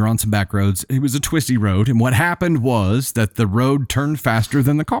on some back roads. It was a twisty road. And what happened was that the road turned faster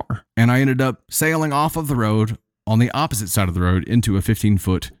than the car. And I ended up sailing off of the road on the opposite side of the road into a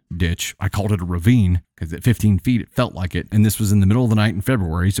 15-foot ditch. I called it a ravine because at 15 feet, it felt like it. And this was in the middle of the night in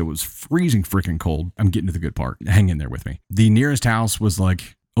February, so it was freezing freaking cold. I'm getting to the good part. Hang in there with me. The nearest house was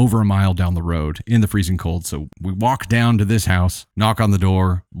like over a mile down the road in the freezing cold. So we walk down to this house, knock on the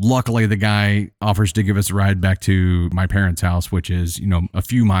door. Luckily, the guy offers to give us a ride back to my parents' house, which is, a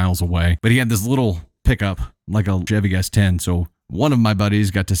few miles away. But he had this little pickup, like a Chevy S10. So one of my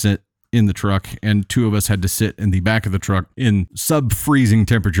buddies got to sit in the truck and two of us had to sit in the back of the truck in sub-freezing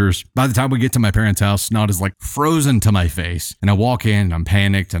temperatures. By the time we get to my parents' house, snot is like frozen to my face. And I walk in and I'm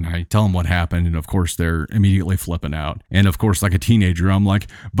panicked and I tell them what happened. And of course, they're immediately flipping out. And of course, like a teenager, I'm like,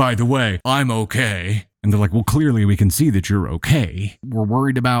 by the way, I'm okay. And they're like, well, clearly we can see that you're okay. We're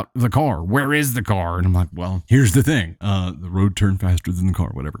worried about the car. Where is the car? And I'm like, well, here's the thing. The road turned faster than the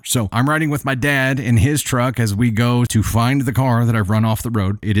car, whatever. So I'm riding with my dad in his truck as we go to find the car that I've run off the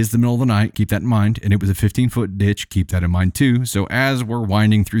road. It is the middle of the night. Keep that in mind. And it was a 15-foot ditch. Keep that in mind too. So as we're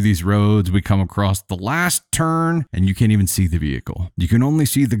winding through these roads, we come across the last turn and you can't even see the vehicle. You can only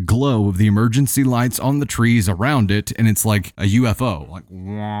see the glow of the emergency lights on the trees around it. And it's like a UFO, like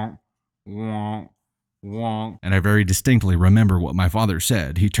wah, wah. And I very distinctly remember what my father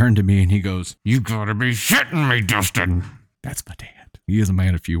said. He turned to me and he goes, "You gotta be shitting me, Dustin." That's my dad. He is a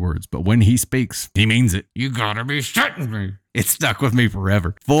man of few words, but when he speaks, he means it. You gotta be shitting me. It stuck with me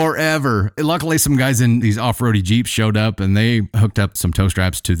forever. Forever. Luckily, some guys in these off-roady Jeeps showed up and they hooked up some tow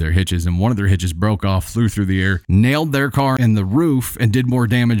straps to their hitches, and one of their hitches broke off, flew through the air, nailed their car in the roof, and did more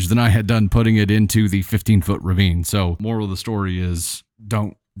damage than I had done putting it into the 15-foot ravine. So, moral of the story is,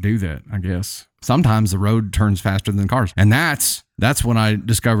 don't do that, I guess. Sometimes the road turns faster than cars. And that's when I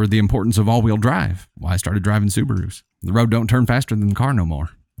discovered the importance of all-wheel drive. Why I started driving Subarus. The road don't turn faster than the car no more.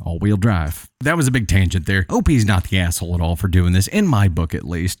 All-wheel drive. That was a big tangent there. OP's not the asshole at all for doing this, in my book at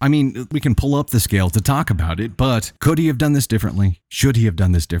least. I mean, we can pull up the scale to talk about it, but could he have done this differently? Should he have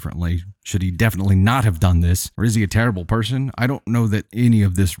done this differently? Should he definitely not have done this? Or is he a terrible person? I don't know that any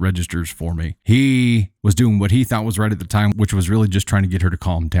of this registers for me. He was doing what he thought was right at the time, which was really just trying to get her to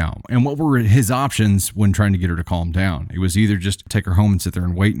calm down. And what were his options when trying to get her to calm down? It was either just take her home and sit there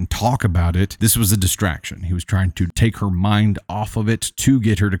and wait and talk about it. This was a distraction. He was trying to take her mind off of it to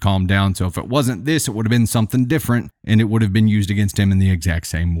get her to calm down. So if it wasn't this, it would have been something different and it would have been used against him in the exact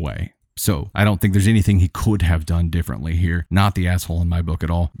same way. So I don't think there's anything he could have done differently here. Not the asshole in my book at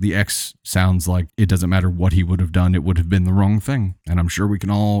all. The ex sounds like it doesn't matter what he would have done. It would have been the wrong thing. And I'm sure we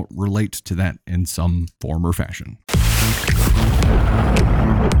can all relate to that in some form or fashion.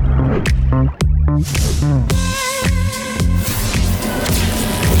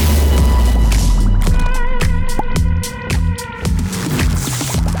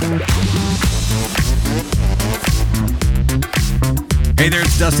 Hey there,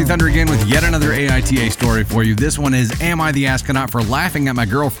 it's Dusty Thunder again with yet another AITA story for you. This one is, am I the astronaut for laughing at my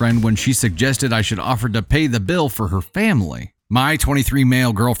girlfriend when she suggested I should offer to pay the bill for her family? My 23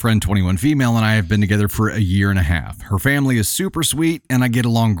 male girlfriend, 21 female, and I have been together for a year and a half. Her family is super sweet, and I get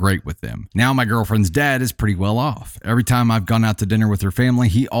along great with them. Now my girlfriend's dad is pretty well off. Every time I've gone out to dinner with her family,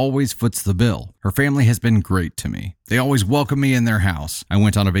 he always foots the bill. Her family has been great to me. They always welcome me in their house. I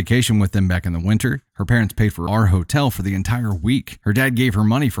went on a vacation with them back in the winter. Her parents paid for our hotel for the entire week. Her dad gave her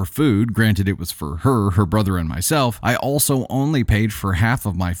money for food. Granted, it was for her brother, and myself. I also only paid for half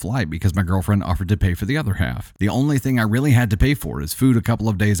of my flight because my girlfriend offered to pay for the other half. The only thing I really had to pay for is food a couple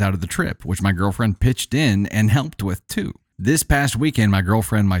of days out of the trip, which my girlfriend pitched in and helped with too. This past weekend, my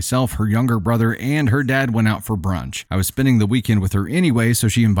girlfriend, myself, her younger brother, and her dad went out for brunch. I was spending the weekend with her anyway, so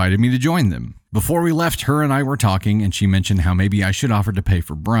she invited me to join them. Before we left, her and I were talking, and she mentioned how maybe I should offer to pay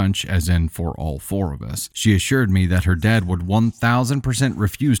for brunch, as in for all four of us. She assured me that her dad would 1000%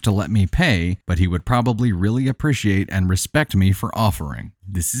 refuse to let me pay, but he would probably really appreciate and respect me for offering.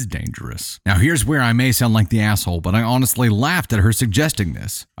 This is dangerous. Now here's where I may sound like the asshole, but I honestly laughed at her suggesting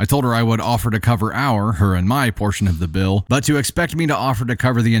this. I told her I would offer to cover her and my portion of the bill, but to expect me to offer to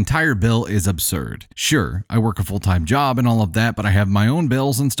cover the entire bill is absurd. Sure, I work a full-time job and all of that, but I have my own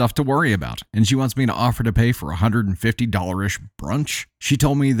bills and stuff to worry about. And she wants me to offer to pay for $150-ish brunch. She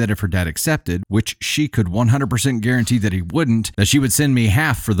told me that if her dad accepted, which she could 100% guarantee that he wouldn't, that she would send me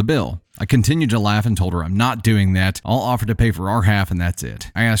half for the bill. I continued to laugh and told her I'm not doing that. I'll offer to pay for our half and that's it.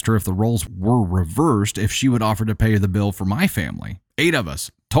 I asked her if the roles were reversed, if she would offer to pay the bill for my family. 8 of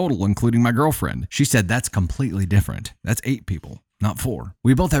us, total, including my girlfriend. She said that's completely different. That's 8 people. Not 4.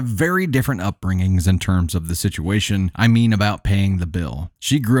 We both have very different upbringings in terms of the situation. I mean about paying the bill.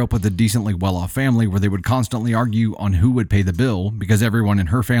 She grew up with a decently well-off family where they would constantly argue on who would pay the bill because everyone in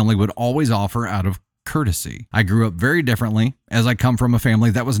her family would always offer out of courtesy. I grew up very differently, as I come from a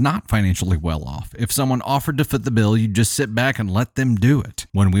family that was not financially well off. If someone offered to foot the bill, you'd just sit back and let them do it.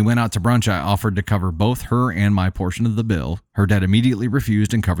 When we went out to brunch, I offered to cover both her and my portion of the bill. Her dad immediately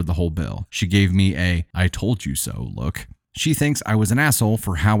refused and covered the whole bill. She gave me a "I told you so" look. She thinks I was an asshole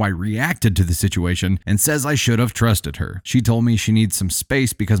for how I reacted to the situation and says I should have trusted her. She told me she needs some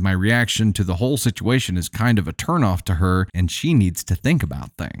space because my reaction to the whole situation is kind of a turnoff to her and she needs to think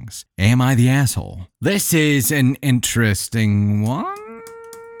about things. Am I the asshole? This is an interesting one.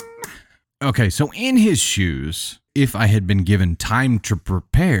 Okay, so in his shoes, if I had been given time to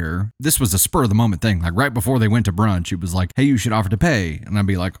prepare, this was a spur of the moment thing. Like right before they went to brunch, it was like, hey, you should offer to pay. And I'd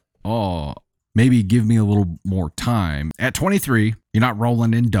be like, oh, maybe give me a little more time. At 23, you're not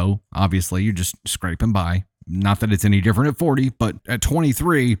rolling in dough. Obviously, you're just scraping by. Not that it's any different at 40, but at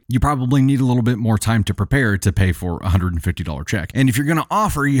 23, you probably need a little bit more time to prepare to pay for a $150 check. And if you're going to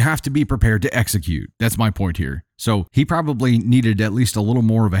offer, you have to be prepared to execute. That's my point here. So he probably needed at least a little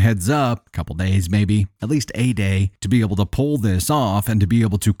more of a heads up, a couple days maybe, at least a day, to be able to pull this off and to be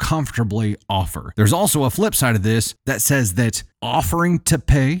able to comfortably offer. There's also a flip side of this that says that offering to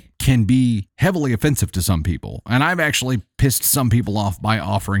pay can be heavily offensive to some people. And I've actually pissed some people off by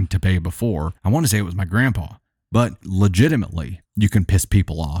offering to pay before. I want to say it was my grandpa. But legitimately, you can piss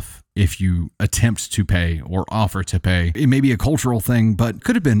people off if you attempt to pay or offer to pay. It may be a cultural thing, but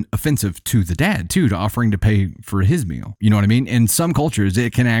could have been offensive to the dad too, to offering to pay for his meal. You know what I mean? In some cultures,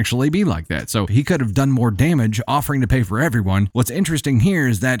 it can actually be like that. So he could have done more damage offering to pay for everyone. What's interesting here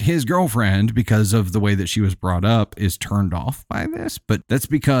is that his girlfriend, because of the way that she was brought up, is turned off by this. But that's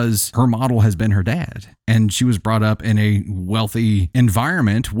because her model has been her dad. And she was brought up in a wealthy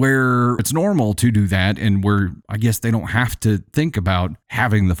environment where it's normal to do that and where I guess they don't have to think about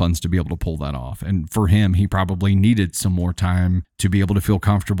having the funds to be able to pull that off. And for him, he probably needed some more time to be able to feel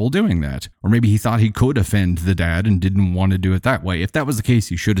comfortable doing that. Or maybe he thought he could offend the dad and didn't want to do it that way. If that was the case,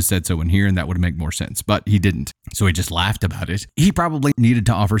 he should have said so in here and that would make more sense, but he didn't. So he just laughed about it. He probably needed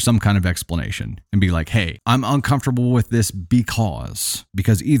to offer some kind of explanation and be like, hey, I'm uncomfortable with this because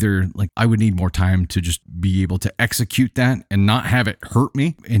either like I would need more time to just be able to execute that and not have it hurt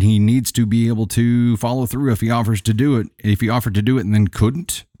me. And he needs to be able to follow through if he offers to do it. If he offered to do it and then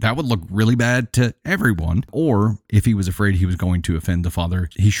couldn't, that would look really bad to everyone. Or if he was afraid he was going to offend the father,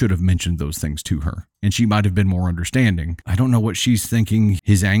 he should have mentioned those things to her. And she might have been more understanding. I don't know what she's thinking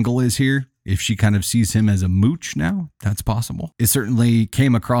his angle is here. If she kind of sees him as a mooch now, that's possible. It certainly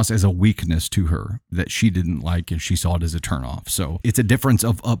came across as a weakness to her that she didn't like and she saw it as a turnoff. So it's a difference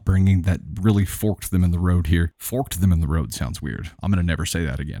of upbringing that really forked them in the road here. Forked them in the road sounds weird. I'm going to never say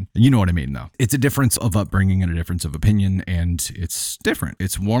that again. You know what I mean, though. It's a difference of upbringing and a difference of opinion, and it's different.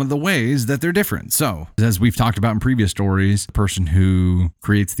 It's one of the ways that they're different. So as we've talked about in previous stories, the person who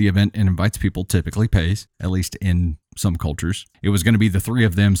creates the event and invites people typically pays, at least in some cultures. It was going to be the three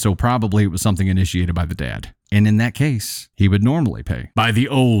of them, so probably it was something initiated by the dad. And in that case, he would normally pay. By the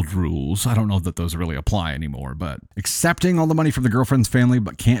old rules, I don't know that those really apply anymore, but accepting all the money from the girlfriend's family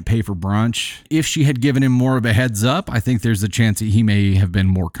but can't pay for brunch, if she had given him more of a heads up, I think there's a chance that he may have been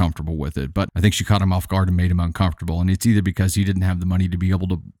more comfortable with it. But I think she caught him off guard and made him uncomfortable. And it's either because he didn't have the money to be able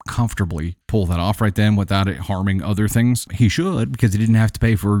to comfortably pull that off right then without it harming other things. He should, because he didn't have to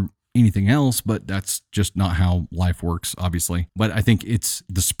pay for anything else, but that's just not how life works, obviously. But I think it's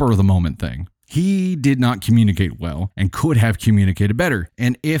the spur of the moment thing. He did not communicate well and could have communicated better.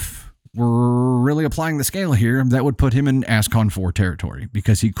 And if we're really applying the scale here, that would put him in ASCON 4 territory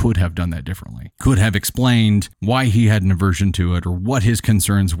because he could have done that differently. Could have explained why he had an aversion to it or what his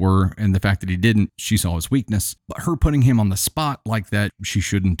concerns were, and the fact that he didn't, she saw his weakness. But her putting him on the spot like that, she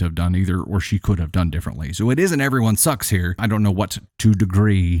shouldn't have done either, or she could have done differently. So it isn't everyone sucks here. I don't know what to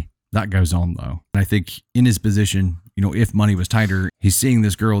degree that goes on, though. I think in his position, if money was tighter, he's seeing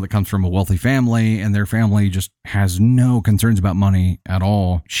this girl that comes from a wealthy family and their family just has no concerns about money at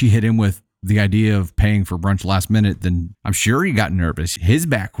all. She hit him with the idea of paying for brunch last minute, then I'm sure he got nervous. His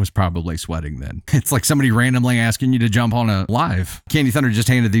back was probably sweating then. It's like somebody randomly asking you to jump on a live. Candy Thunder just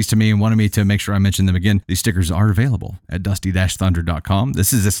handed these to me and wanted me to make sure I mention them again. These stickers are available at dusty-thunder.com.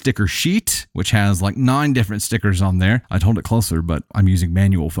 This is a sticker sheet, which has like 9 different stickers on there. I'd hold it closer, but I'm using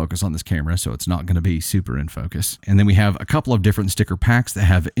manual focus on this camera, so it's not going to be super in focus. And then we have a couple of different sticker packs that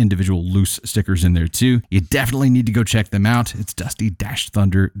have individual loose stickers in there too. You definitely need to go check them out. It's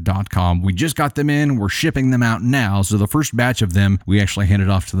dusty-thunder.com. We just got them in. We're shipping them out now. So the first batch of them, we actually handed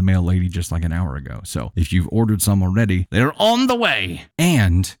off to the mail lady just like an hour ago. So if you've ordered some already, they're on the way.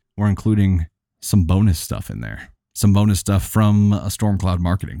 And we're including some bonus stuff in there. Some bonus stuff from Stormcloud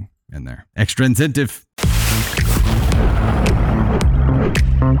Marketing in there. Extra incentive.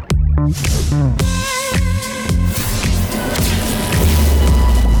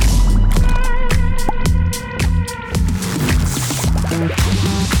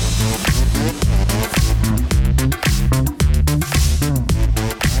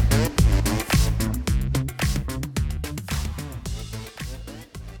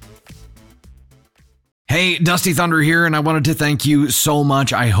 Hey, Dusty Thunder here, and I wanted to thank you so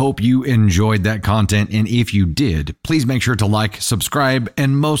much. I hope you enjoyed that content, and if you did, please make sure to like, subscribe,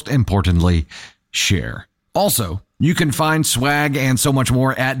 and most importantly, share. Also, you can find swag and so much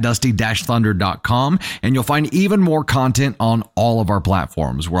more at dusty-thunder.com, and you'll find even more content on all of our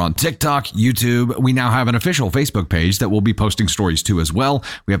platforms. We're on TikTok, YouTube. We now have an official Facebook page that we'll be posting stories to as well.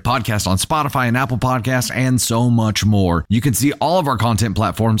 We have podcasts on Spotify and Apple Podcasts and so much more. You can see all of our content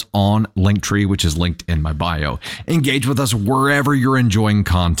platforms on Linktree, which is linked in my bio. Engage with us wherever you're enjoying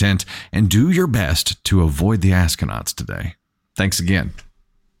content and do your best to avoid the Askonauts today. Thanks again.